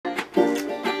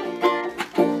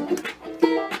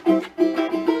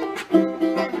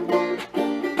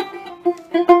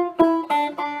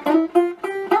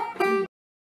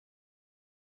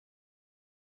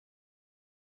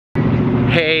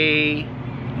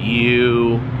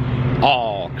you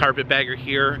all. Carpetbagger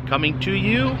here, coming to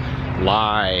you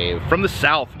live from the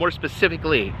south. More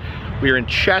specifically, we are in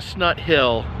Chestnut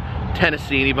Hill,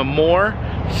 Tennessee, and even more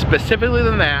specifically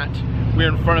than that, we're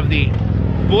in front of the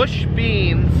Bush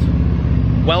Beans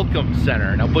Welcome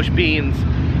Center. Now, Bush Beans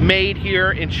made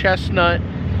here in Chestnut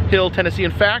Hill, Tennessee.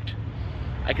 In fact,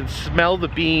 I can smell the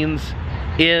beans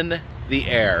in the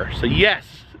air. So yes,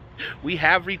 we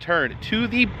have returned to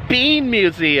the Bean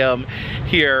Museum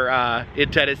here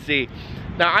in Tennessee.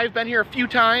 Now, I've been here a few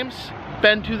times,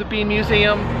 been to the Bean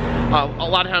Museum. A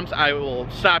lot of times I will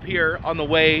stop here on the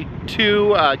way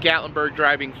to Gatlinburg,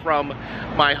 driving from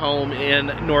my home in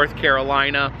North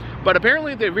Carolina. But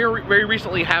apparently they very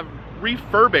recently have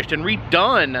refurbished and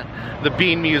redone the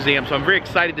Bean Museum, so I'm very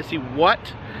excited to see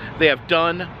what they have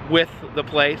done with the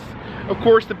place. Of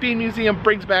course, the Bean Museum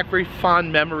brings back very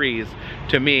fond memories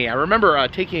to me. I remember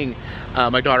taking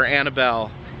my daughter Annabelle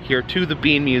here to the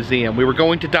Bean Museum. We were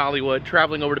going to Dollywood,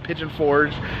 traveling over to Pigeon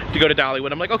Forge to go to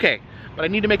Dollywood. I'm like, okay, but I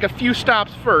need to make a few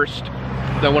stops first.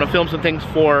 I want to film some things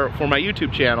for my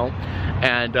YouTube channel.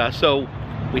 And so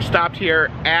we stopped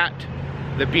here at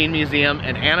the Bean Museum,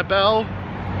 and Annabelle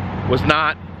was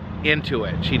not into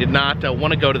it. She did not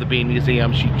want to go to the Bean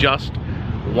Museum. She just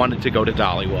wanted to go to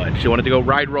Dollywood. She wanted to go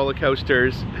ride roller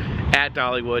coasters at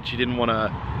Dollywood. She didn't want to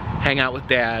hang out with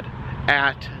Dad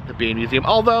at the Bean Museum.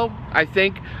 Although I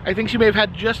think she may have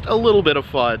had just a little bit of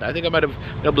fun. I think I might have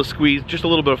been able to squeeze just a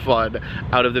little bit of fun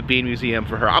out of the Bean Museum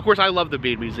for her. Of course, I love the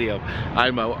Bean Museum.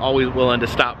 I'm always willing to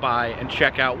stop by and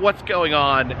check out what's going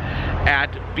on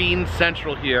at Bean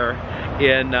Central here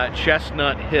in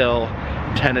Chestnut Hill,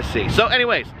 Tennessee. So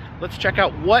anyways, let's check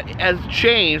out what has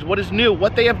changed, what is new,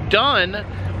 what they have done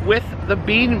with the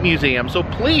Bean Museum. So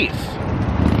please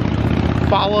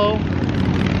follow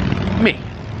me.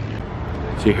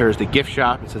 So here's the gift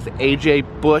shop. It says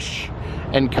AJ Bush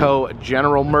 & Co.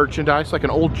 General Merchandise, like an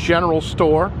old general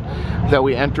store that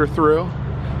we enter through.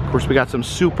 Of course, we got some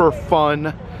super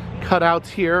fun cutouts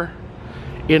here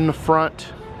in the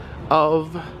front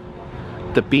of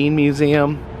the Bean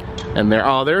Museum. And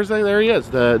there he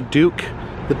is, the Duke,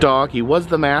 the dog. He was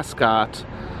the mascot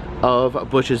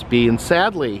of Bush's Beans.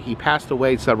 Sadly, he passed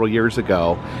away several years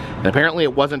ago. And apparently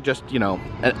it wasn't just, you know,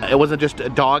 it wasn't just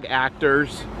dog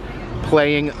actors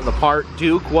playing the part.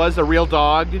 Duke was a real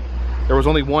dog. There was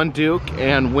only one Duke,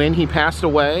 and when he passed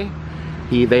away,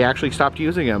 they actually stopped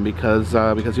using him because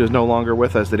he was no longer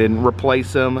with us. They didn't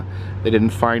replace him. They didn't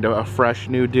find a fresh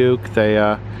new Duke. They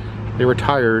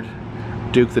retired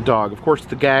Duke the dog. Of course,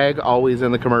 the gag always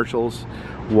in the commercials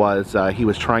was he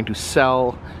was trying to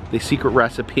sell the secret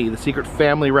recipe, the secret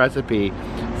family recipe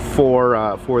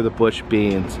for the Bush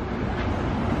Beans.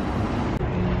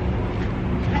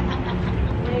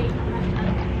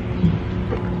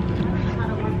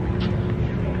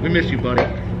 We miss you, buddy.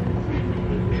 Hey,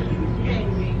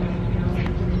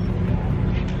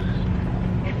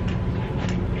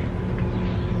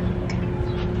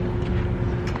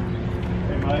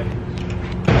 Mike.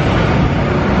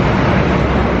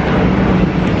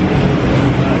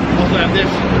 Also have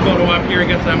this photo up here. I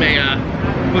guess I'm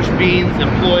a Bush Beans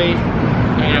employee,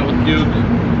 hanging out with Duke. I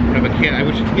have a can. I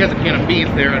wish he has a can of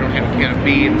beans there. I don't have a can of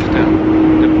beans to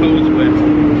pose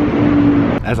with.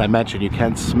 As I mentioned, you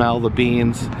can smell the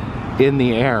beans in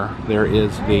the air. There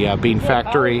is the bean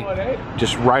factory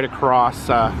just right across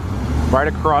the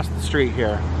street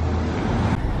here.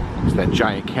 There's that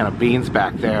giant can of beans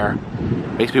back there.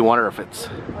 Makes me wonder if it's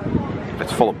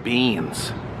full of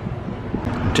beans.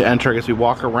 To enter, I guess we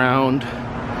walk around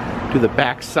to the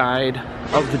back side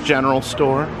of the general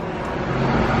store.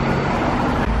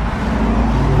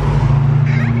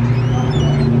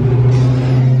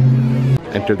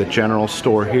 Enter the general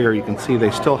store here. You can see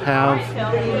they still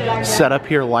have set up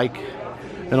here like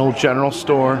an old general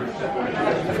store.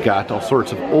 We've got all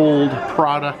sorts of old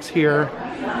products here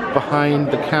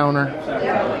behind the counter.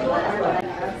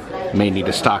 May need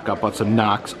to stock up on some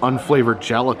Knox unflavored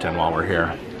gelatin while we're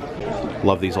here.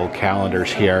 Love these old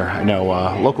calendars here. I know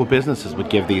local businesses would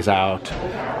give these out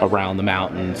around the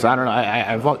mountains. I don't know,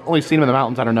 I've only seen them in the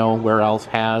mountains. I don't know where else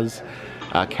has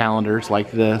calendars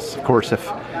like this. Of course,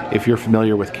 if you're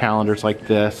familiar with calendars like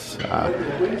this,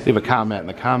 leave a comment in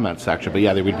the comment section. But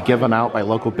yeah, they would be given out by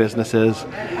local businesses,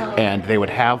 and they would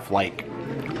have like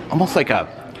almost like a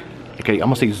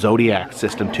zodiac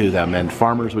system to them, and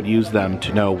farmers would use them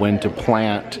to know when to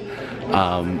plant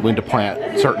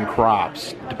certain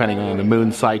crops depending on the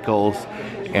moon cycles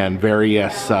and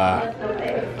various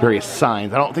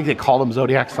signs. I don't think they call them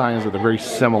zodiac signs, but they're very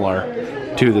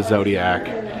similar to the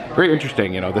zodiac. Very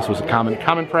interesting. You know, this was a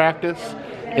common practice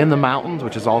in the mountains,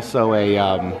 which is also a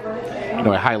you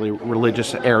know, a highly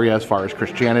religious area as far as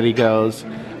Christianity goes.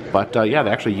 But yeah, they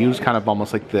actually use kind of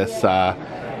almost like this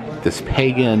this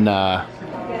pagan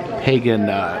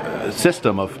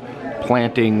system of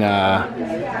planting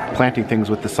things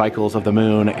with the cycles of the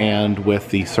moon and with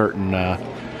the certain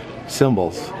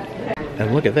symbols.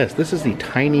 And look at this. This is the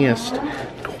tiniest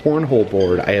cornhole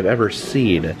board I have ever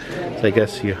seen. So I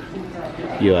guess you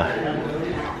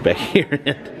back here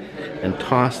and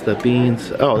toss the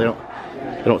beans. Oh,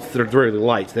 they're very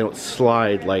light. They don't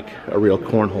slide like a real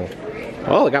cornhole.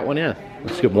 Oh, I got one in.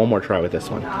 Let's give one more try with this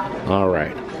one. All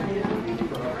right.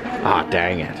 Ah,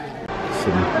 dang it.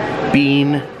 Some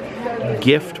bean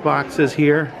gift boxes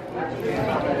here.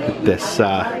 This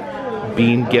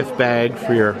bean gift bag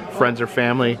for your friends or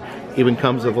family. Even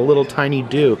comes with a little tiny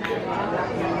Duke. We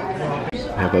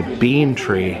have a bean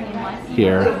tree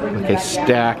here, like a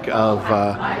stack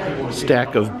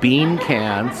of bean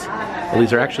cans. Well,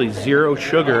 these are actually zero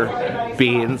sugar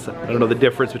beans. I don't know the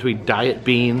difference between diet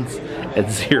beans and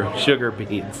zero sugar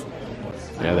beans.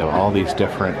 Yeah, they have all these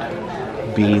different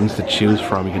beans to choose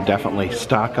from. You can definitely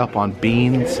stock up on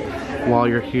beans while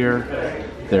you're here.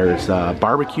 There's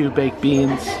barbecue baked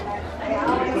beans,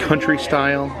 country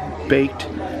style baked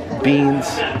beans,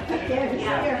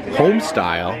 home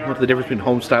style. What the difference between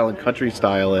home style and country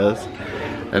style is.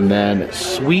 And then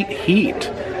sweet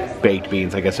heat baked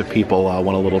beans. I guess if people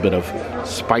want a little bit of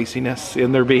spiciness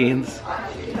in their beans.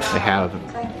 They have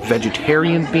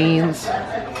vegetarian beans,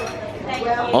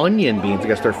 onion beans. I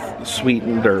guess they're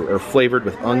sweetened or flavored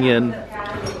with onion.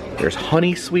 There's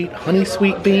honey sweet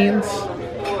beans.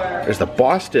 There's the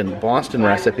Boston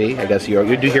recipe. I guess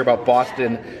you do hear about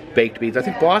Boston baked beans. I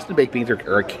think Boston baked beans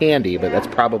are a candy, but that's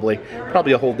probably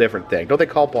a whole different thing. Don't they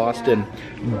call Boston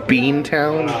Bean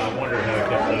Town?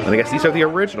 And I guess these are the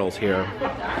originals here.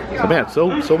 So man,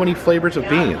 so many flavors of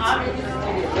beans.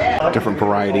 Different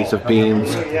varieties of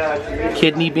beans.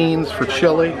 Kidney beans for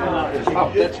chili.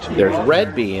 There's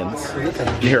red beans.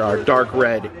 Here are dark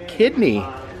red kidney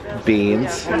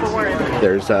beans.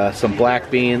 There's some black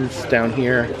beans down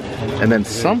here. And then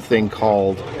something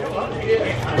called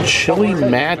Chili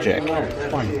Magic.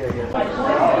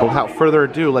 But without further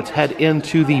ado, let's head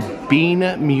into the Bean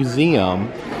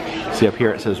Museum. See up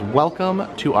here it says, "Welcome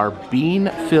to our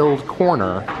bean-filled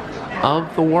corner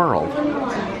of the world."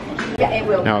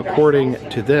 Now according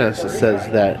to this, it says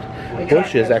that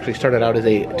Bush's actually started out as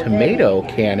a tomato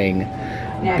canning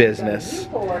business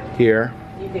here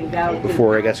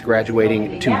before, I guess,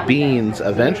 graduating to beans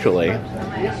eventually.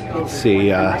 Let's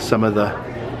see some of the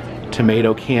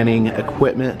tomato canning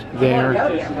equipment there.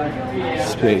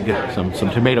 It's big, some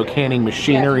tomato canning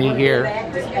machinery here.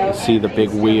 You see the big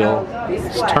wheel,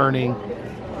 it's turning.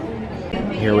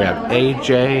 Here we have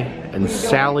AJ and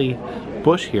Sally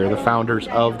Bush here, the founders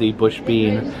of the Bush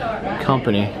Bean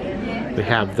Company. They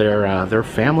have their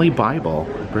family Bible,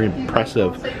 very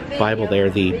impressive Bible there,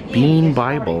 the Bean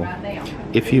Bible,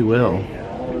 if you will.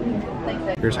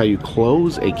 Here's how you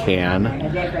close a can.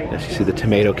 As you see the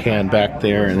tomato can back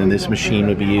there, and then this machine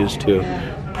would be used to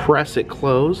press it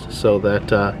closed so that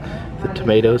the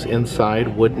tomatoes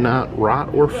inside would not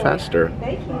rot or fester.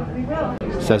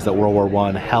 It says that World War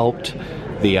I helped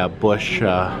the Bush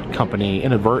company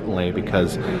inadvertently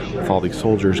because with all these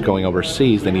soldiers going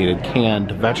overseas, they needed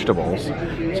canned vegetables.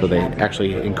 So they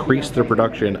actually increased their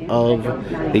production of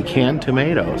the canned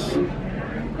tomatoes.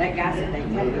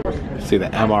 See the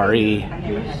MRE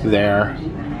there.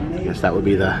 I guess that would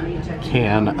be the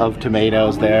can of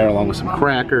tomatoes there, along with some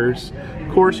crackers.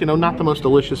 Of course, you know, not the most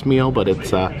delicious meal, but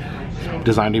it's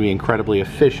designed to be incredibly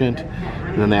efficient.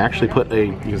 And then they actually put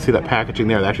you can see that packaging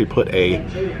there, they actually put a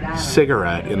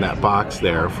cigarette in that box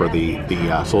there for the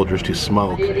soldiers to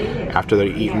smoke after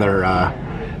they've eaten their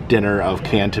dinner of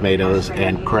canned tomatoes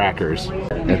and crackers.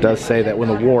 And it does say that when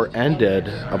the war ended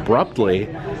abruptly,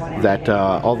 that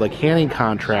all the canning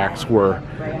contracts were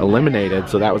eliminated,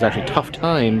 so that was actually tough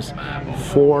times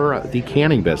for the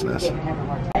canning business.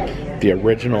 The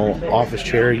original office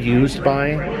chair used by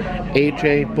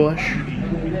A.J. Bush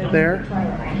there.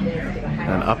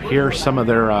 And up here, some of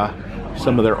their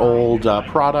old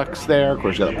products there. Of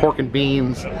course, you got the pork and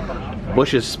beans,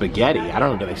 Bush's spaghetti. I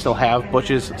don't know, do they still have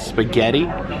Bush's spaghetti?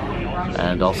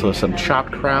 And also some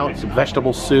chopped kraut, some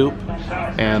vegetable soup,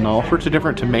 and all sorts of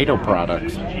different tomato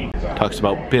products. Talks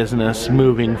about business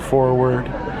moving forward.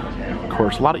 Of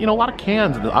course, a lot of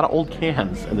cans, a lot of old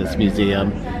cans in this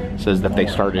museum. It says that they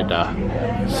started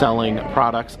selling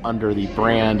products under the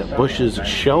brand Bush's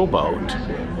Showboat.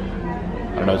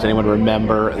 I don't know, does anyone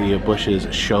remember the Bush's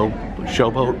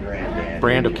Showboat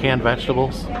brand of canned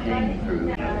vegetables?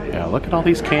 Yeah, look at all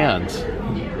these cans.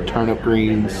 Turnip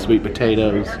greens, sweet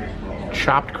potatoes,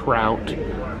 chopped kraut,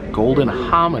 golden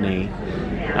hominy.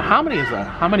 Now,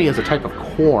 hominy is a type of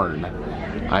corn,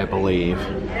 I believe.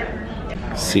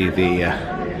 See the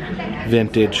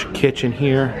vintage kitchen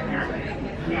here,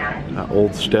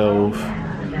 old stove,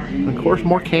 and of course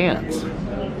more cans,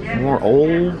 more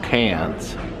old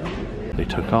cans. They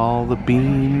took all the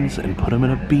beans and put them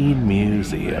in a bean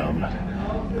museum,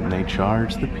 and they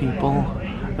charged the people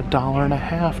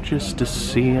 $1.50 just to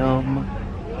see them.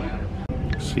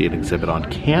 See an exhibit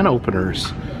on can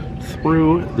openers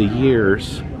through the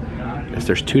years. As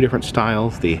there's two different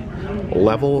styles, the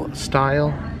level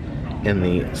style and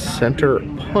the center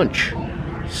punch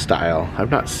style. I've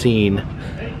not seen,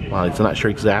 well, I'm not sure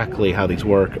exactly how these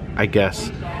work. I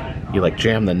guess you like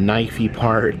jam the knifey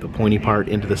part, the pointy part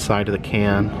into the side of the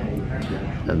can,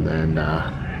 and then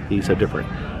these have different,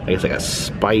 I guess like a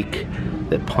spike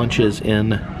that punches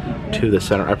in to the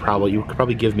center. You could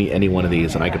probably give me any one of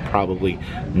these and I could probably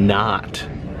not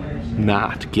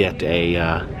get a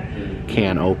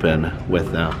can open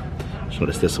with just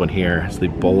notice this one here. It's the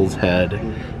bull's head.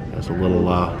 There's a little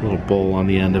bull on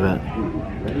the end of it.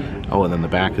 Oh, and then the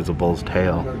back is a bull's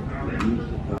tail.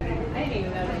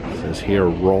 It says here,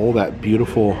 roll that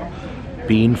beautiful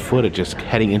bean footage, just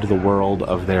heading into the world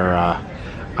of their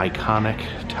iconic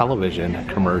television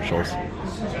commercials.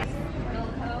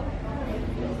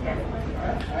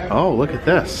 Oh, look at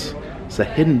this. It's a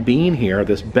hidden bean here.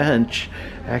 This bench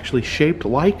actually shaped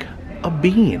like a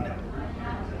bean.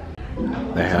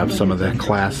 They have some of the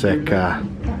classic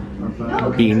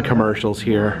bean commercials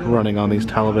here running on these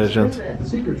televisions. The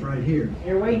secret's right here.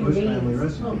 Bush family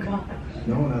recipe.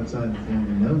 No one outside the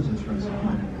family knows this recipe,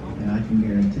 and I can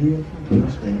guarantee you, you'll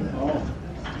stay there.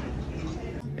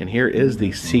 And here is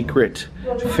the secret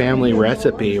family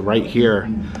recipe right here.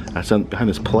 Behind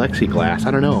this plexiglass.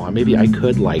 I don't know. Maybe I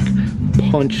could like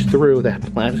punch through that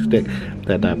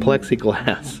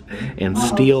plexiglass and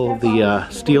steal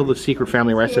the secret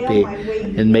family recipe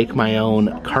and make my own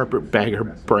Carpetbagger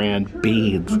brand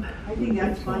beads. I think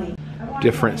that's funny.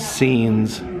 Different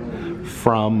scenes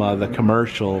from the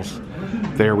commercials.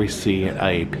 There we see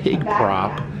a pig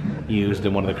prop used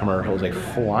in one of the commercials, a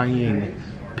flying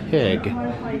pig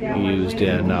used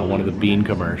in one of the bean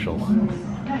commercials.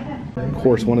 Of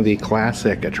course, one of the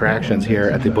classic attractions here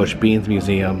at the Bush Beans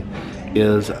Museum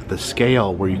is the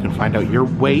scale, where you can find out your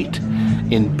weight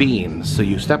in beans. So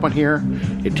you step on here,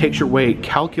 it takes your weight,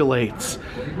 calculates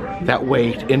that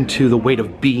weight into the weight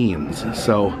of beans.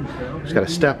 So just gotta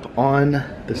step on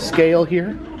the scale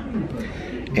here,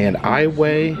 and I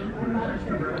weigh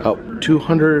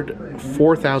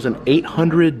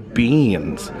 204,800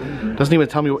 beans. Doesn't even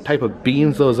tell me what type of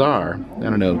beans those are. I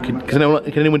don't know. Can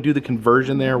anyone do the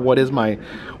conversion there? What is my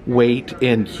weight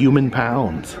in human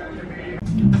pounds?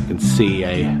 You can see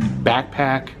a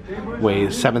backpack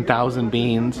weighs 7,000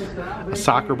 beans. A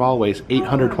soccer ball weighs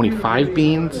 825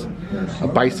 beans. A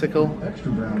bicycle,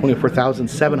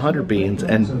 24,700 beans.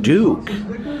 And Duke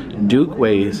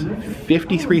weighs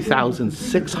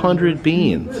 53,600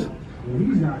 beans.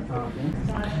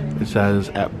 It says,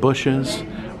 at Bush's,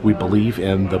 we believe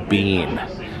in the bean.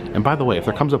 And by the way, if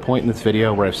there comes a point in this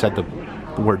video where I've said the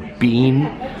word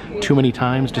bean too many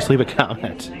times, just leave a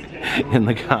comment in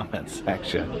the comments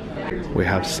section. We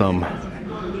have some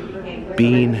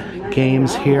bean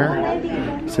games here.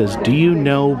 It says, do you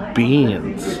know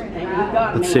beans?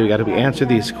 Let's see, we got to answer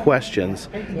these questions.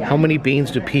 How many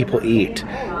beans do people eat?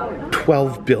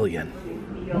 12 billion.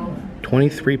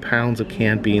 23 pounds of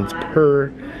canned beans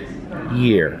per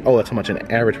year. Oh, that's how much an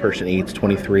average person eats,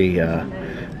 23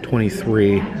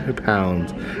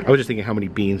 pounds. I was just thinking, how many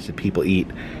beans do people eat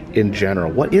in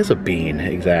general? What is a bean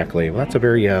exactly? Well, that's a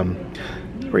very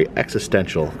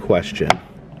existential question.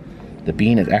 The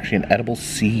bean is actually an edible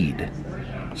seed.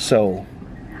 So,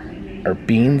 are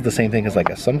beans the same thing as like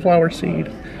a sunflower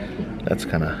seed? That's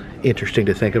kind of interesting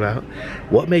to think about.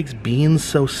 What makes beans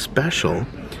so special?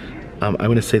 I'm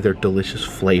going to say their delicious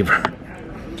flavor.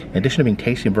 In addition to being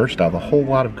tasty and versatile, a whole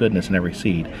lot of goodness in every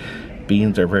seed.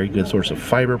 Beans are a very good source of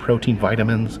fiber, protein,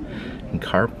 vitamins, and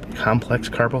complex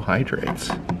carbohydrates.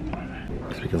 So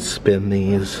we can spin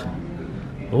these,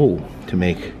 to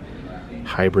make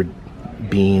hybrid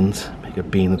beans. Make a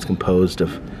bean that's composed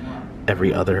of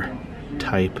every other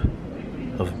type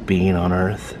of bean on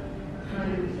Earth.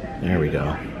 There we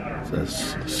go. It's a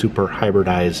super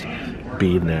hybridized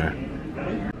bean there.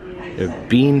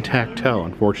 Bean tic-tac-toe.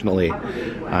 Unfortunately,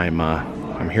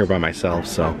 I'm here by myself,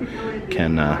 so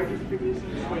can't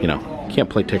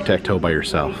play tic-tac-toe by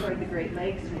yourself.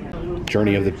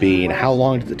 Journey of the bean. How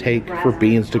long does it take for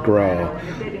beans to grow?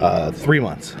 3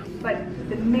 months.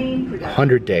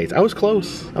 100 days. I was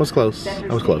close.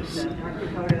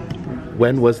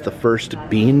 when was the first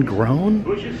bean grown?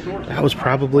 That was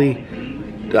probably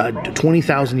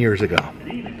 20,000 years ago.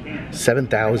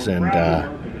 7,000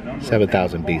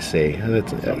 BC.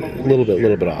 That's a little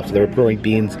bit off. So they were growing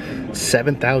beans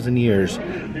 7,000 years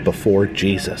before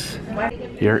Jesus.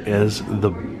 Here is the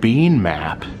bean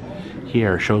map.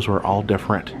 Here shows where all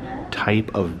different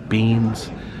type of beans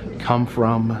come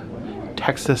from.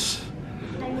 Texas,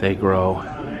 they grow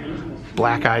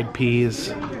black-eyed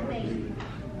peas.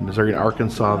 Missouri and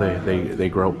Arkansas, they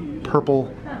grow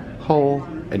purple hull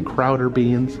and Crowder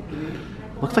beans.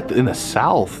 Looks like in the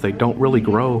South they don't really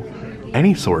grow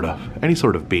any sort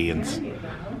of beans.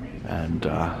 And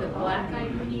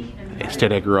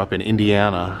instead, I grew up in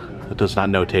Indiana. It does not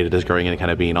notate it as growing any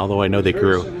kind of bean. Although I know they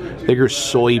grew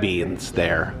soybeans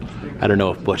there. I don't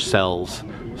know if Bush sells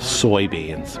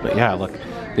soybeans, but yeah, look,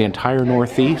 the entire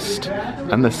Northeast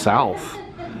and the South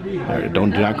do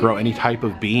not grow any type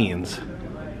of beans.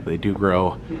 They do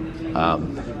grow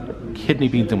kidney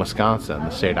beans in Wisconsin, the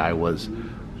state I was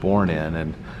born in.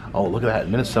 And oh, look at that,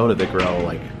 in Minnesota they grow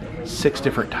like 6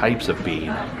 different types of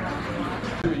bean.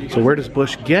 So where does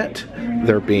Bush get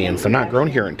their beans? They're not grown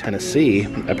here in Tennessee,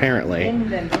 apparently.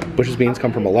 Bush's beans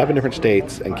come from 11 different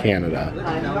states and Canada,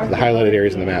 the highlighted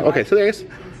areas in the map. Okay, so this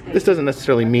doesn't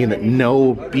necessarily mean that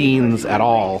no beans at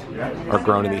all are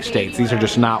grown in these states. These are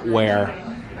just not where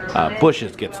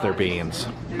Bush's gets their beans.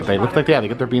 But they look like they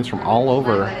get their beans from all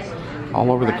over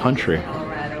the country.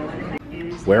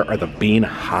 Where are the bean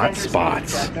hot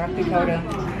spots? North Dakota,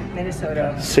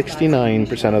 Minnesota.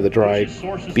 69% of the dried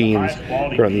beans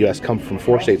grown in the U.S. come from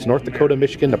 4 states: North Dakota,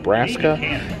 Michigan, Nebraska,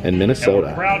 and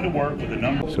Minnesota.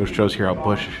 So it shows here how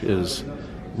Bush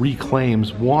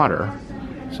reclaims water.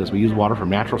 It says we use water from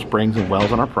natural springs and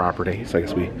wells on our property. So I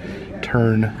guess we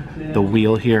turn the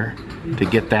wheel here to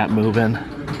get that moving.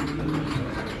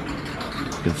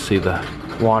 You can see the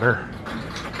water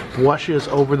washes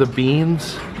over the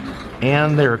beans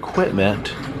and their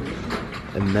equipment,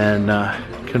 and then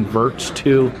converts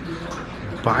to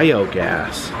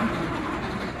biogas.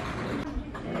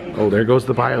 Oh, there goes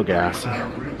the biogas.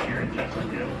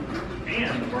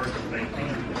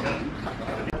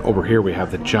 Over here we have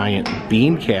the giant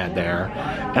bean can there,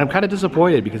 and I'm kind of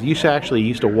disappointed because you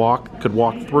could walk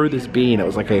through this bean. It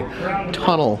was like a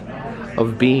tunnel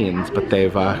of beans, but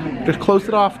they've just closed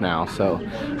it off now, so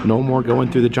no more going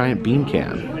through the giant bean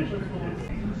can.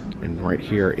 And right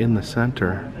here in the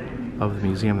center of the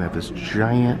museum, they have this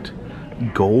giant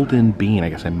golden bean, I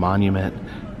guess a monument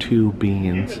to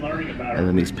beans. And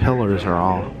then these pillars are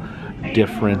all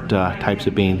different types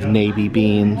of beans. Navy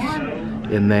beans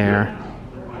in there,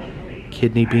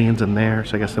 kidney beans in there.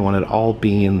 So I guess they wanted all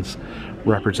beans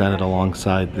represented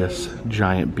alongside this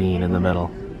giant bean in the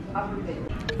middle.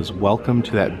 It says, welcome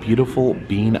to that beautiful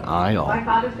bean aisle.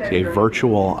 It's a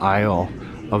virtual aisle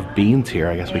of beans here.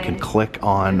 I guess we can click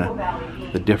on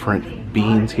the different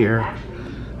beans here.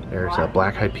 There's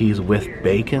black-eyed peas with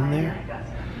bacon there.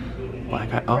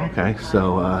 Oh, okay,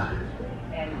 so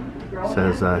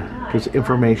says there's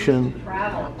information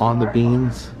on the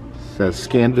beans. Says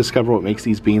scan to discover what makes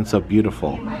these beans so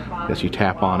beautiful. I guess you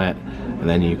tap on it, and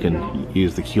then you can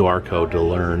use the QR code to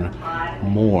learn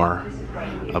more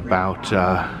about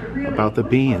the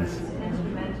beans.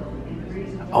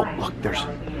 Oh, look, there's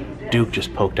Duke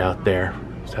just poked out there.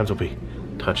 Sometimes we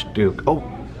touch Duke. Oh,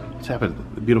 what's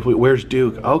happened? Beautiful. Where's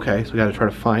Duke? Okay, so we gotta try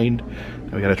to find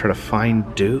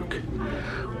Duke.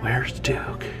 Where's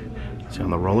Duke? Is he on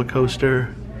the roller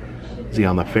coaster? Is he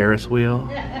on the Ferris wheel?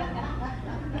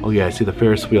 Oh yeah, I see the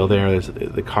Ferris wheel there.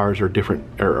 The cars are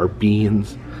different, are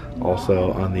beans.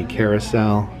 Also on the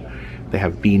carousel, they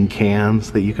have bean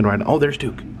cans that you can ride. Oh, there's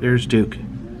Duke. There's Duke.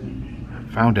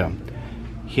 Found him.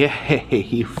 Yay,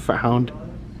 you found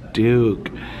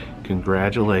Duke.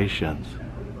 Congratulations.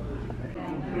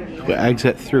 We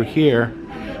exit through here.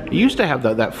 It used to have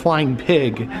that flying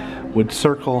pig would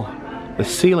circle the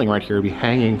ceiling right here, be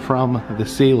hanging from the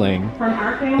ceiling.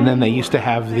 And then they used to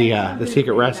have the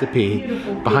secret recipe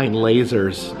behind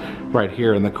lasers right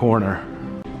here in the corner.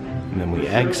 And then we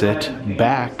exit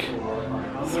back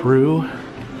through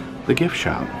the gift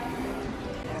shop.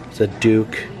 It's a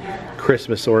Duke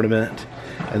Christmas ornament,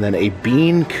 and then a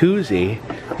bean koozie.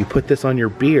 You put this on your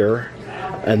beer,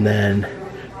 and then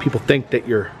people think that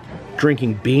you're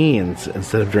drinking beans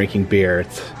instead of drinking beer.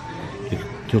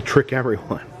 You'll trick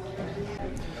everyone.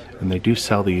 And they do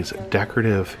sell these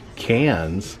decorative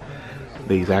cans.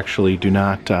 These actually do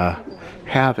not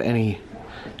have any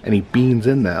beans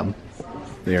in them.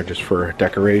 They are just for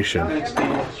decoration.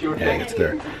 Yeah, it's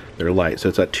their light. So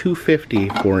it's at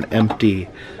 $2.50 for an empty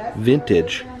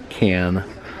vintage can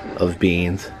of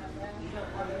beans.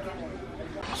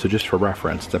 So just for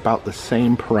reference, it's about the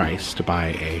same price to buy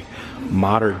a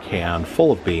modern can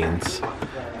full of beans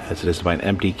as it is to buy an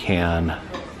empty can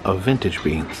of vintage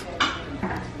beans.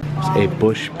 There's a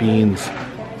Bush Beans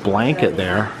blanket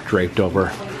there draped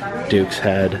over Duke's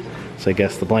head. So I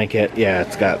guess the blanket, yeah,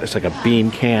 it's like a bean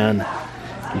can.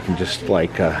 You can just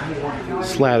like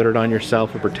slather it on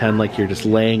yourself and pretend like you're just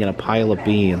laying in a pile of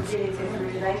beans.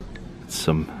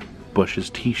 Some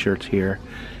Bush's t-shirts here,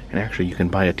 and actually you can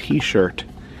buy a t-shirt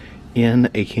in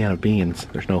a can of beans.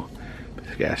 There's no,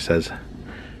 yeah, it says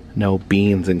no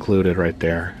beans included right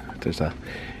there. There's a,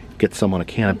 get someone a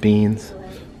can of beans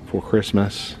for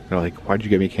Christmas. They're like, why'd you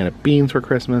give me a can of beans for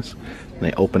Christmas? And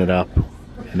they open it up,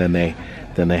 and then they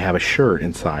have a shirt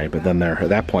inside. But then they're, at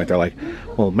that point, they're like,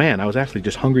 well, man, I was actually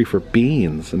just hungry for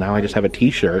beans, and now I just have a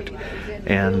t-shirt,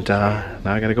 and now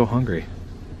I gotta go hungry.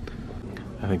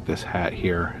 I think this hat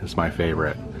here is my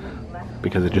favorite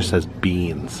because it just says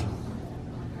beans.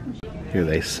 Here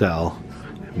they sell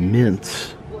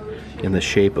mints in the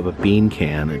shape of a bean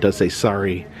can. It does say,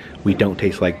 sorry, we don't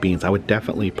taste like beans. I would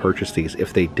definitely purchase these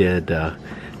if they did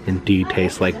indeed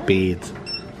taste like beans.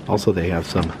 Also, they have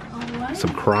some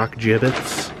crock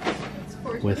gibbets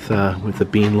with the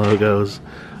bean logos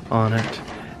on it,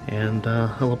 and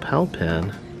a lapel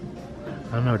pin.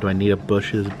 I don't know, do I need a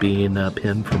Bush's bean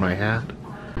pin for my hat?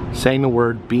 Saying the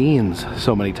word beans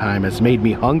so many times has made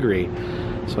me hungry,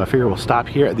 so I figure we'll stop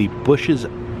here at the Bush's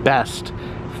Best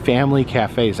Family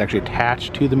Cafe. It's actually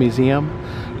attached to the museum.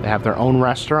 They have their own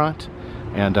restaurant,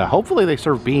 and hopefully they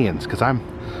serve beans, because I'm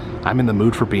in the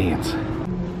mood for beans.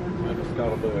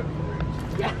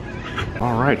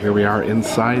 All right, here we are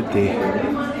inside the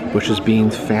Bush's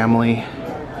Beans Family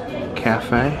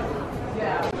Cafe.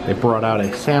 They brought out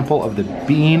a sample of the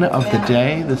bean of the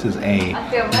day. This is a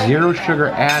 0 sugar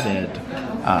added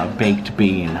baked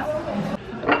bean.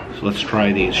 So let's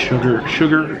try these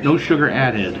no sugar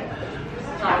added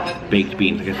baked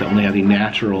beans. I guess they only have the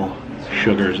natural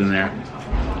sugars in there.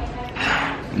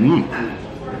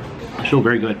 Still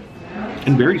very good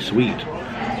and very sweet.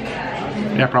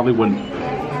 Yeah, probably wouldn't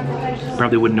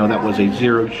know that was a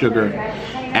 0 sugar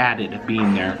added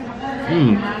bean there.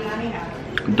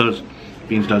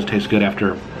 Beans does taste good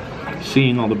after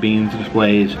seeing all the beans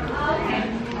displays,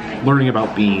 learning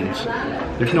about beans.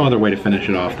 There's no other way to finish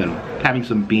it off than having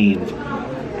some beans.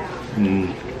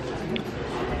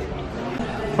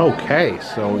 Okay,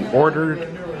 so we ordered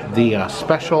the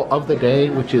special of the day,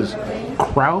 which is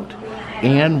kraut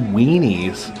and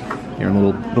weenies. Here in a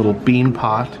little bean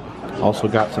pot. Also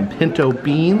got some pinto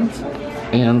beans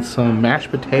and some mashed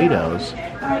potatoes.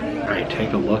 All right,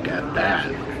 take a look at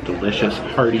that. Delicious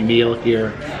hearty meal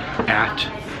here at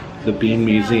the Bean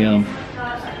Museum.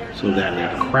 So that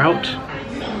is kraut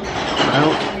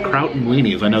and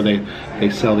weenies. I know they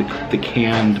sell the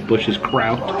canned Bush's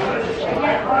kraut.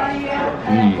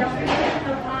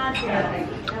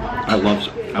 I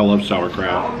love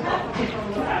sauerkraut.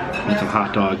 And some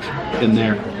hot dogs in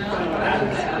there.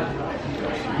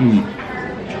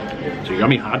 So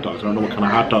yummy hot dogs. I don't know what kind of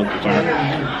hot dogs these are.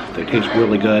 They taste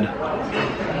really good.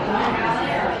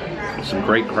 Some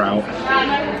great kraut.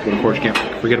 But of course, you can't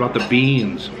forget about the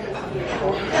beans.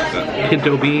 The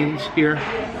pinto beans here.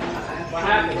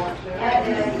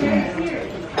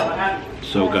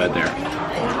 So good there.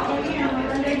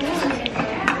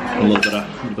 A little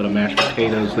bit of mashed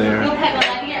potatoes there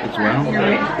as well.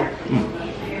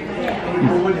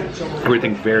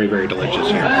 Everything's very, very delicious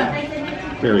here.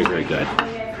 Very, very good.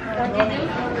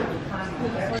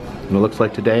 And it looks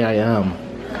like today I am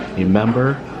a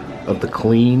member of the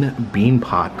Clean Bean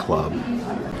Pot Club.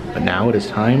 But now it is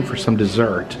time for some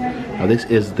dessert. Now this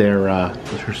is their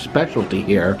specialty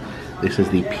here. This is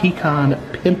the pecan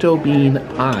pinto bean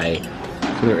pie.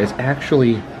 So there is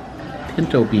actually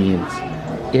pinto beans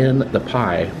in the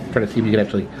pie. I'm trying to see if you can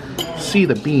actually see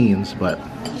the beans, but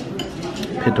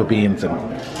pinto beans and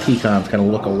pecans kind of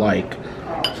look alike.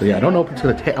 So yeah, I don't know if it's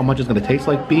gonna how much it's gonna taste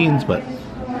like beans, but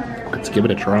let's give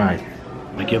it a try.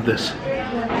 I'm gonna give this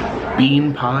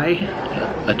bean pie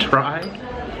a try.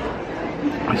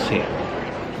 Let's see.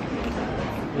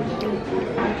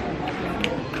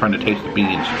 Trying to taste the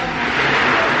beans.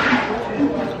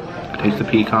 Taste the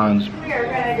pecans.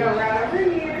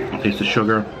 Taste the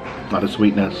sugar. A lot of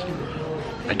sweetness.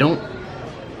 I don't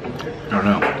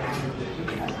know.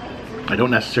 I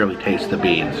don't necessarily taste the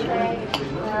beans,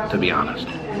 to be honest.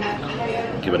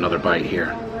 Give another bite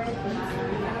here.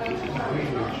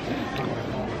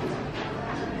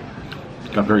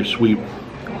 It's got a very sweet,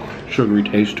 sugary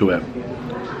taste to it.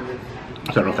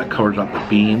 So I don't know if that covers up the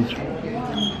beans.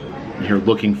 I'm here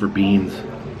looking for beans. Is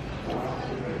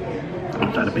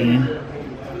that a bean?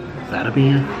 Is that a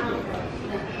bean?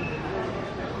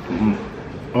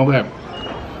 Oh,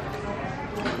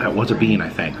 that was a bean, I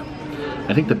think.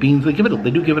 I think the beans, they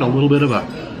do give it a little bit of a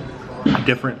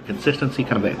different consistency,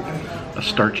 kind of a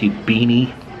starchy,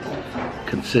 beany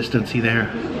consistency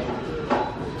there.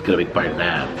 Let's get a big bite of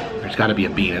that. There's got to be a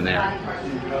bean in there.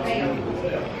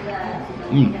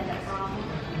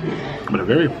 But a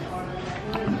very,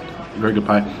 very good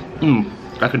pie.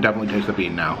 I can definitely taste the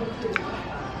bean now.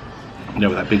 Yeah,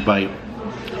 with that big bite,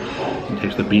 you can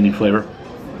taste the beany flavor.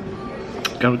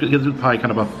 Kind of gives the pie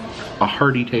kind of a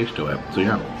hearty taste to it. So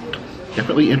yeah,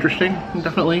 definitely interesting and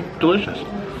definitely delicious.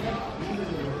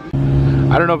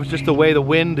 I don't know if it's just the way the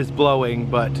wind is blowing,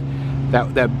 but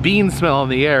that bean smell in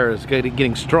the air is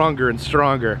getting stronger and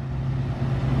stronger.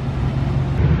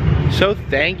 So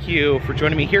thank you for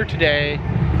joining me here today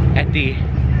at the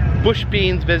Bush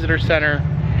Beans Visitor Center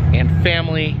and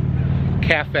Family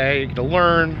Cafe. You get to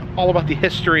learn all about the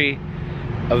history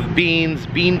of beans,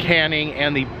 bean canning,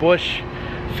 and the Bush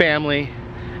family.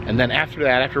 And then after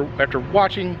that, after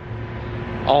watching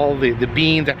all the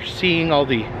beans, after seeing all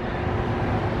the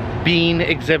bean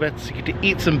exhibits, you get to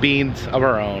eat some beans of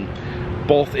our own,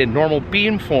 both in normal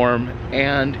bean form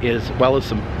and as well as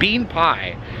some bean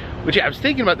pie. Which I was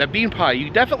thinking about that bean pie.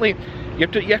 You have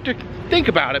to think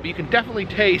about it, but you can definitely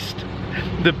taste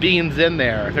the beans in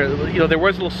there. There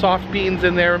was little soft beans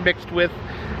in there mixed with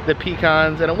the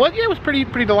pecans, and it was pretty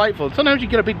delightful. And sometimes you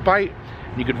get a big bite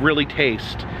and you could really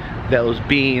taste those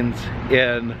beans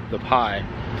in the pie.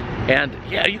 And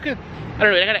yeah, you could, I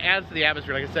don't know, it kind of adds to the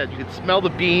atmosphere. Like I said, you could smell the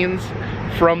beans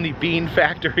from the bean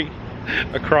factory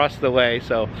across the way.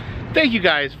 So thank you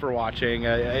guys for watching.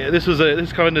 This is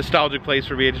kind of a nostalgic place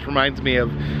for me. It just reminds me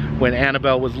of when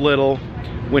Annabelle was little,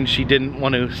 when she didn't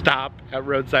want to stop at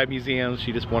roadside museums.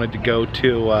 She just wanted to go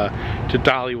to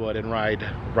Dollywood and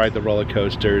ride the roller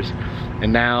coasters.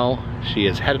 And now she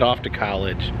is headed off to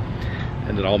college,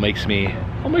 and it all makes me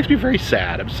very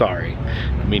sad. I'm sorry.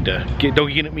 I don't mean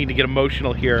to get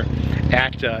emotional here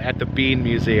at the Bean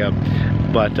Museum.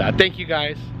 But thank you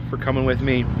guys for coming with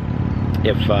me.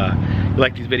 If you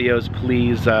like these videos,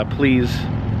 please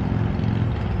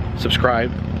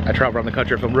subscribe. I travel around the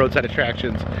country from roadside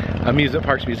attractions, amusement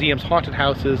parks, museums, haunted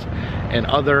houses, and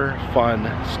other fun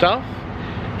stuff.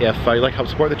 If you'd like to help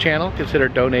support the channel, consider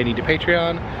donating to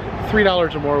Patreon.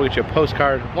 $3 or more will get you a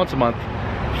postcard once a month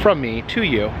from me to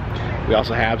you. We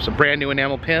also have some brand new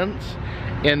enamel pins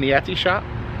in the Etsy shop.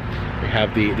 We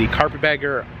have the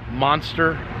Carpetbagger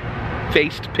monster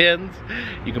faced pins.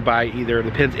 You can buy either of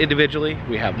the pins individually.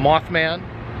 We have Mothman,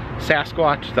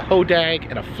 Sasquatch, the Hodag,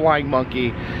 and a flying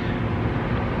monkey.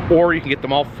 Or you can get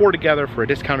them all 4 together for a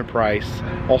discounted price.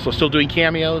 Also still doing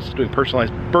cameos, doing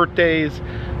personalized birthdays,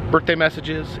 birthday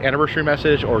messages, anniversary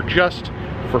message, or just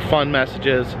for fun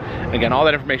messages. Again, all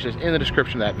that information is in the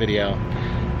description of that video.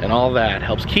 And all that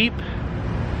helps keep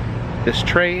this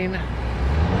train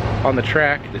on the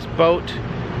track, this boat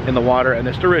in the water, and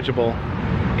this dirigible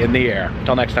in the air.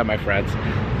 Until next time, my friends,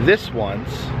 this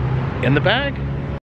one's in the bag.